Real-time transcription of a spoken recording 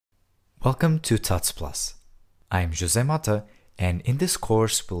Welcome to Tuts Plus. I'm Jose Mata, and in this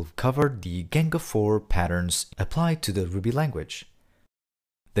course we'll cover the Gang of Four patterns applied to the Ruby language.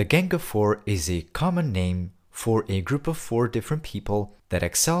 The Gang of Four is a common name for a group of 4 different people that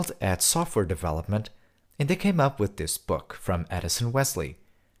excelled at software development, and they came up with this book from Addison Wesley.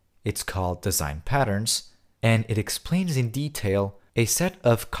 It's called Design Patterns, and it explains in detail a set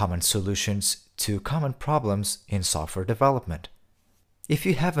of common solutions to common problems in software development. If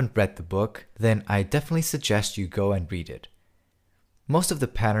you haven't read the book, then I definitely suggest you go and read it. Most of the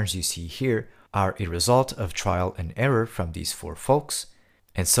patterns you see here are a result of trial and error from these 4 folks,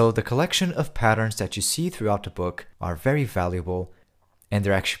 and so the collection of patterns that you see throughout the book are very valuable, and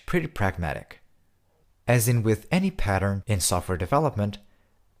they're actually pretty pragmatic. As in with any pattern in software development,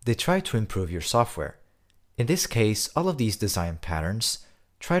 they try to improve your software. In this case, all of these design patterns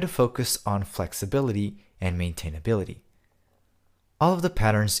try to focus on flexibility and maintainability. All of the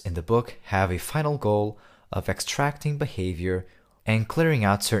patterns in the book have a final goal of extracting behavior and clearing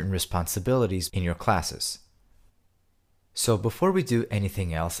out certain responsibilities in your classes. So before we do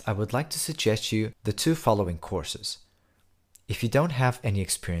anything else, I would like to suggest you the 2 following courses. If you don't have any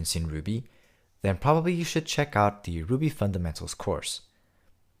experience in Ruby, then probably you should check out the Ruby Fundamentals course.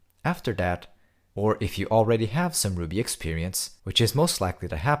 After that, or if you already have some Ruby experience, which is most likely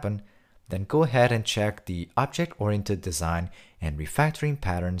to happen, then go ahead and check the object-oriented design and refactoring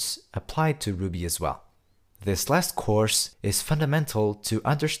patterns applied to Ruby as well. This last course is fundamental to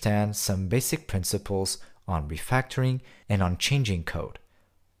understand some basic principles on refactoring and on changing code.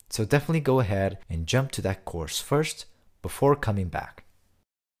 So definitely go ahead and jump to that course first before coming back.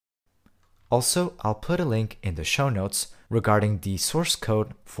 Also, I'll put a link in the show notes regarding the source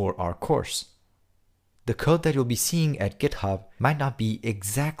code for our course. The code that you'll be seeing at GitHub might not be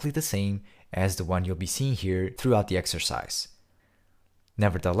exactly the same as the one you'll be seeing here throughout the exercise.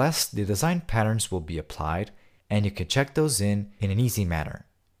 Nevertheless, the design patterns will be applied, and you can check those in an easy manner.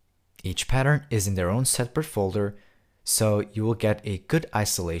 Each pattern is in their own separate folder, so you will get a good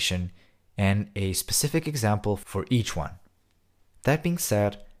isolation and a specific example for each one. That being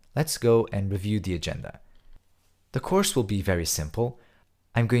said, let's go and review the agenda. The course will be very simple.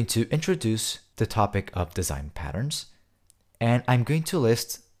 I'm going to introduce the topic of design patterns, and I'm going to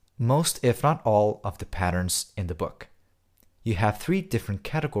list most, if not all, of the patterns in the book. You have 3 different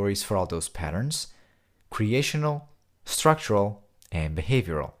categories for all those patterns: creational, structural, and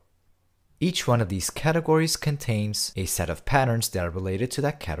behavioral. Each one of these categories contains a set of patterns that are related to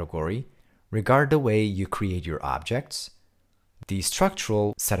that category, regard the way you create your objects. The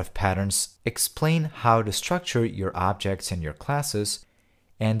structural set of patterns explain how to structure your objects and your classes,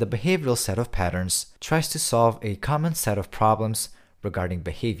 and the behavioral set of patterns tries to solve a common set of problems regarding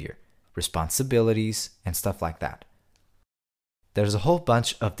behavior, responsibilities, and stuff like that. There's a whole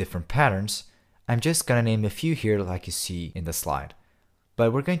bunch of different patterns. I'm just going to name a few here like you see in the slide,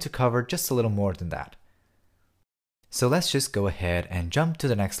 but we're going to cover just a little more than that. So let's just go ahead and jump to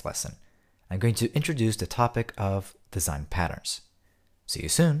the next lesson. I'm going to introduce the topic of design patterns. See you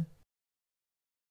soon.